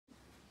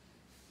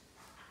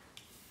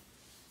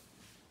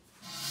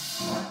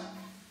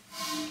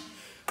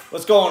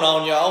What's going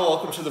on, y'all?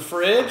 Welcome to the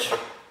fridge.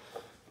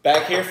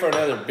 Back here for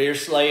another Beer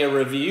Slayer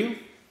review.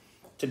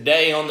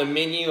 Today on the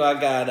menu, I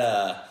got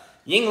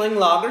Yuengling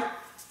Lager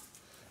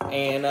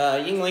and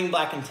Yuengling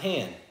Black and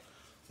Tan.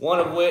 One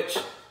of which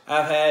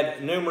I've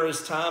had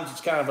numerous times.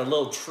 It's kind of a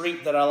little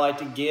treat that I like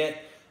to get.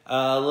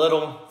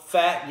 Little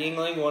fat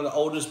Yuengling, one of the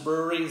oldest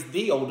breweries,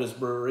 the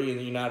oldest brewery in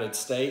the United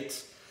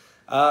States.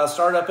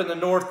 Started up in the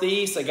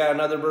Northeast. They got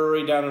another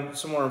brewery down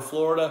somewhere in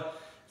Florida.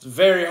 It's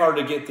very hard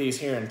to get these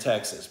here in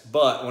Texas,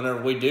 but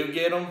whenever we do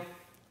get them,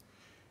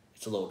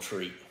 it's a little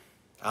treat.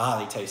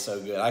 They taste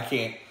so good. I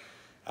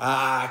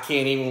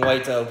can't even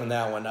wait to open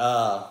that one.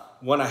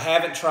 One I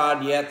haven't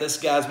tried yet. This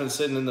guy's been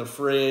sitting in the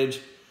fridge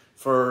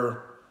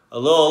for a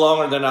little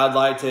longer than I'd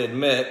like to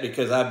admit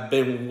because I've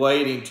been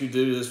waiting to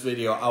do this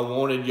video. I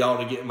wanted y'all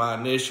to get my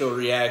initial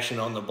reaction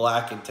on the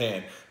Black and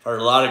Tan. I've heard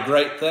a lot of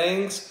great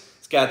things.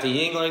 It's got the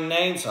Yuengling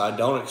name, so I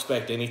don't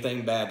expect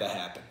anything bad to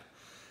happen.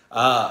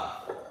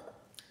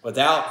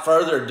 Without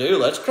further ado,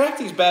 let's crack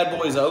these bad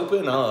boys open.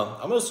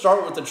 I'm going to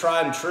start with the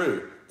tried and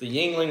true, the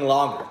Yuengling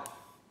Lager.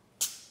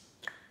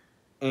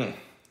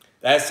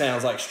 That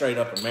sounds like straight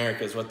up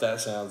America is what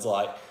that sounds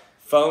like.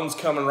 Foam's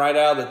coming right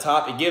out of the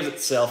top. It gives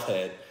itself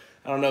head.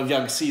 I don't know if y'all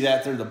can see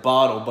that through the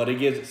bottle, but it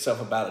gives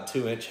itself about a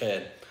 2-inch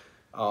head.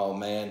 Oh,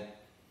 man.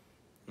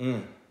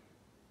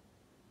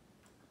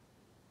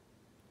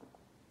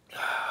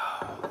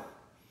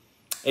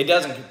 It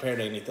doesn't compare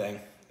to anything.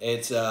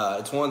 It's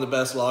one of the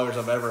best lagers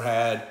I've ever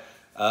had.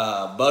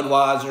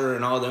 Budweiser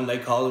and all them, they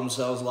call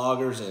themselves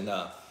lagers, and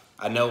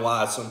I know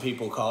why some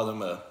people call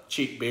them a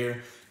cheap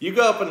beer. You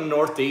go up in the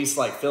Northeast,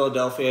 like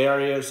Philadelphia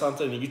area or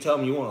something, and you tell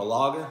them you want a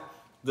lager,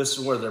 this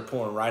is where they're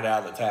pouring right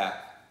out of the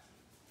tap.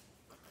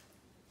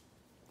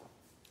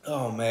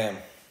 Oh, man.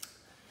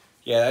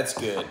 Yeah, that's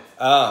good.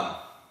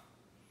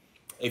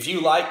 If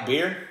you like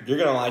beer, you're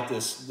going to like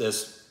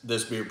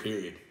this beer,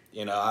 period.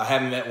 You know, I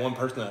haven't met one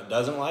person that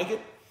doesn't like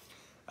it.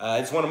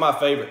 It's one of my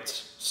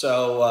favorites.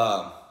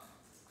 So,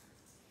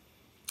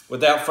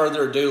 without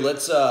further ado,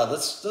 let's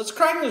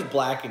crack this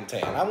Black and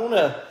Tan. I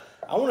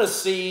wanna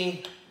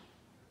see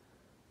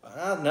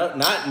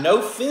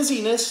no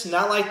fizziness,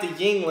 not like the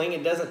Yuengling.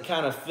 It doesn't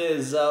kind of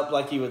fizz up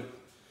like you would,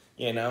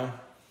 you know.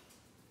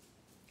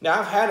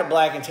 Now I've had a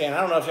Black and Tan.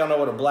 I don't know if y'all know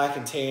what a Black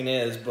and Tan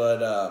is, but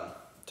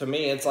to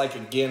me it's like a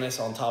Guinness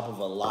on top of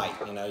a light.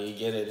 You know, you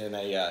get it in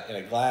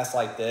a glass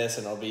like this,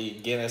 and it'll be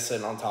Guinness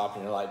sitting on top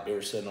and your light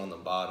beer sitting on the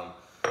bottom.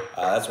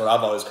 That's what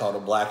I've always called a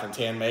Black and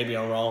Tan. Maybe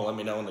I'm wrong. Let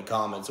me know in the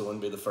comments. It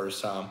wouldn't be the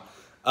first time.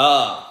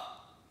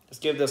 Let's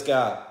give this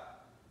guy.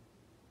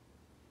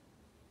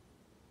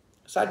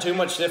 It's not too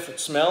much different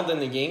smell than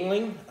the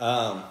Yuengling.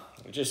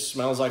 It just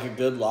smells like a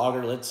good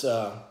lager. Let's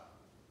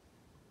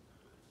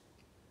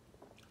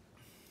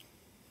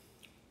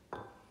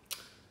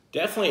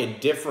definitely a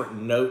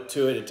different note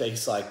to it. It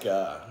tastes like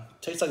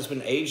it's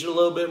been aged a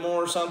little bit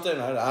more or something.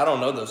 I don't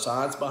know the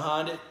science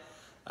behind it.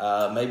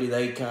 Maybe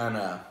they kind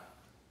of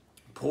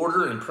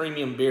porter and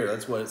premium beer,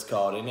 that's what it's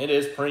called. And it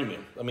is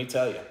premium, let me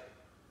tell you.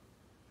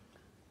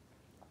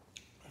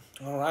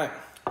 All right.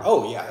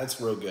 Oh, yeah, that's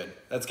real good.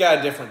 That's got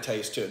a different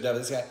taste to it.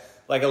 It's got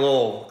like a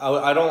little,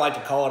 I don't like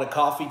to call it a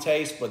coffee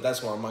taste, but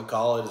that's what I'm going to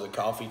call it, is a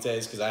coffee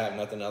taste, because I have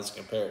nothing else to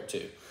compare it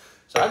to.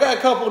 So I got a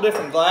couple of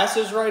different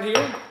glasses right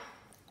here.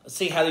 Let's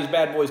see how these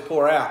bad boys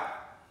pour out.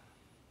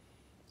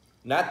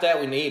 Not that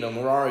we need them.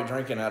 We're already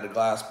drinking out of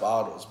glass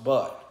bottles,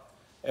 but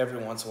every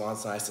once in a while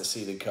it's nice to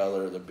see the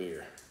color of the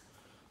beer.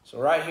 So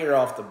right here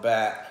off the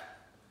bat,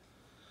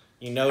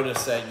 you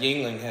notice that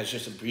Yuengling has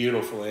just a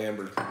beautiful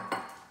amber.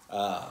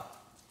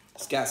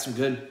 It's got some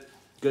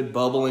good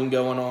bubbling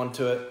going on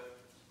to it.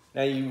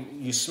 Now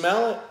you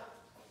smell it,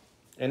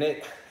 and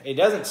it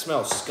doesn't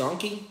smell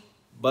skunky,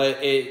 but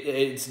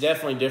it's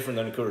definitely different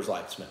than a Coors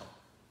Light smell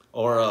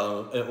or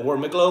a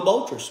Michelob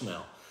Ultra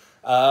smell.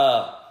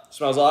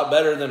 Smells a lot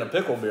better than a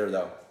pickle beer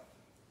though.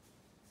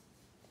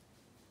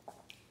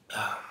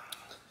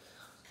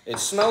 It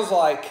smells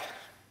like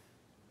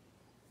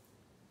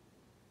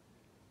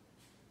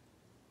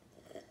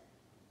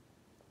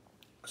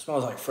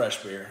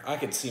fresh beer. I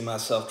could see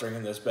myself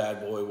drinking this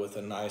bad boy with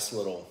a nice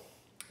little,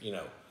 you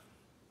know,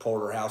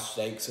 porterhouse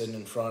steak sitting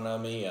in front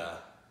of me.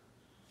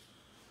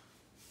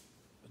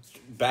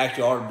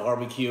 Backyard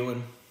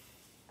barbecuing.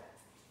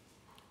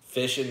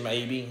 Fishing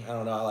maybe. I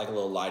don't know. I like a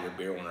little lighter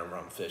beer whenever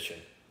I'm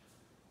fishing.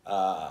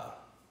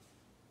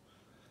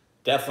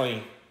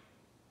 Definitely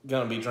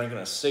going to be drinking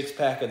a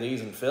 6-pack of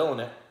these and filling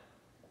it.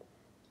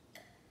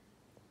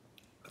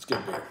 It's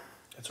good beer.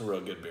 It's a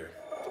real good beer.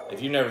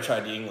 If you've never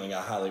tried Yuengling,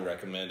 I highly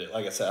recommend it.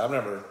 Like I said, I've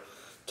never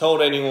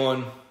told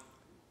anyone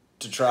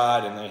to try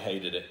it and they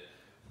hated it.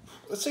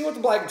 Let's see what the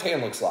Black and Tan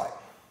looks like.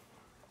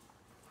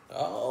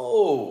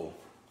 Oh,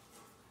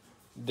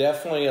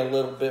 definitely a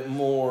little bit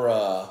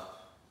more,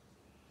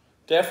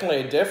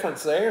 definitely a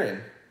difference there.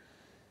 And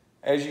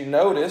as you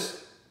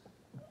notice,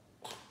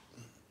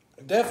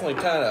 it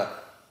definitely kind of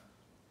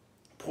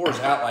pours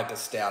out like a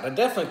stout. I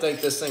definitely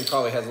think this thing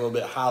probably has a little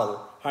bit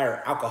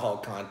higher alcohol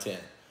content.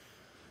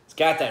 It's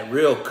got that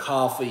real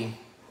coffee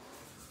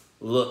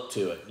look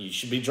to it. You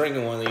should be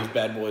drinking one of these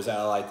bad boys out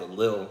of like the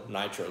little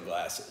nitro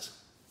glasses.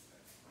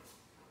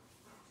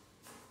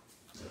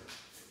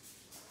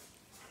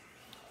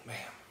 Man,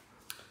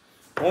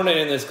 pouring it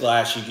in this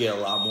glass, you get a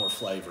lot more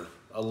flavor.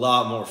 A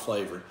lot more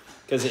flavor.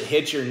 Because it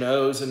hits your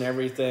nose and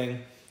everything.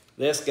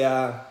 This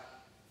guy,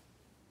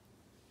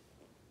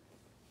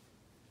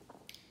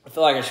 I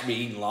feel like I should be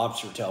eating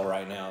lobster tail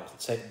right now.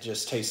 It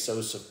just tastes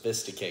so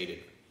sophisticated.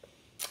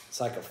 It's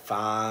like a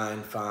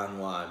fine, fine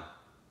wine.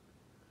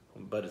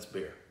 But it's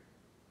beer.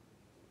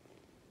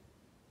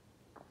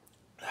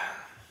 A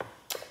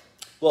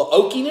little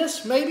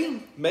oakiness,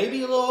 maybe?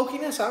 Maybe a little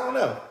oakiness? I don't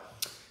know.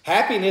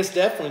 Happiness,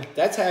 definitely.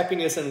 That's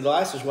happiness in the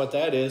glass is what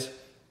that is.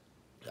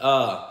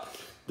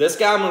 This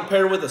guy I'm going to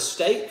pair with a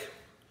steak.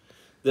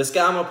 This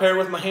guy I'm going to pair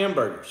with my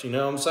hamburgers. You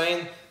know what I'm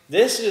saying?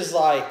 This is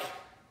like,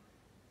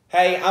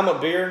 hey, I'm a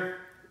beer,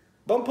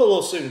 but I'm going to put a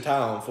little suit and tie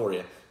on for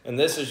you. And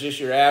this is just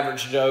your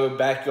average Joe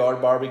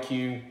backyard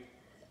barbecue.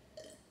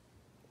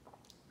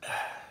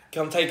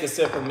 Come take a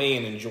sip of me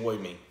and enjoy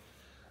me.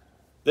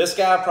 This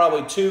guy,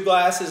 probably 2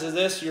 glasses of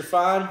this, you're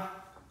fine.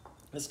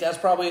 This guy's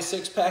probably a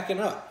 6-pack and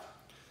up.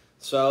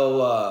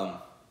 So,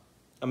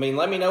 I mean,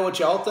 let me know what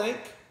y'all think.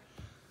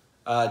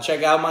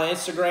 Check out my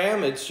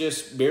Instagram. It's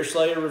just Beer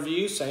Slayer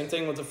Review. Same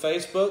thing with the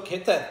Facebook.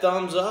 Hit that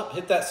thumbs up.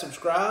 Hit that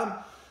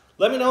subscribe.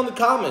 Let me know in the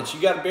comments.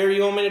 You got a beer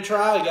you want me to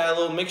try? You got a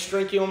little mixed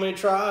drink you want me to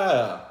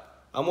try?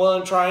 I'm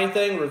willing to try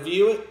anything,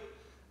 review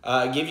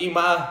it, give you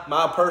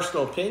my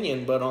personal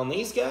opinion. But on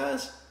these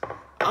guys,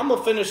 I'm going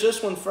to finish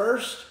this one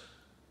first,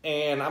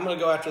 and I'm going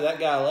to go after that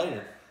guy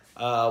later.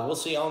 We'll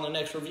see y'all in the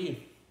next review.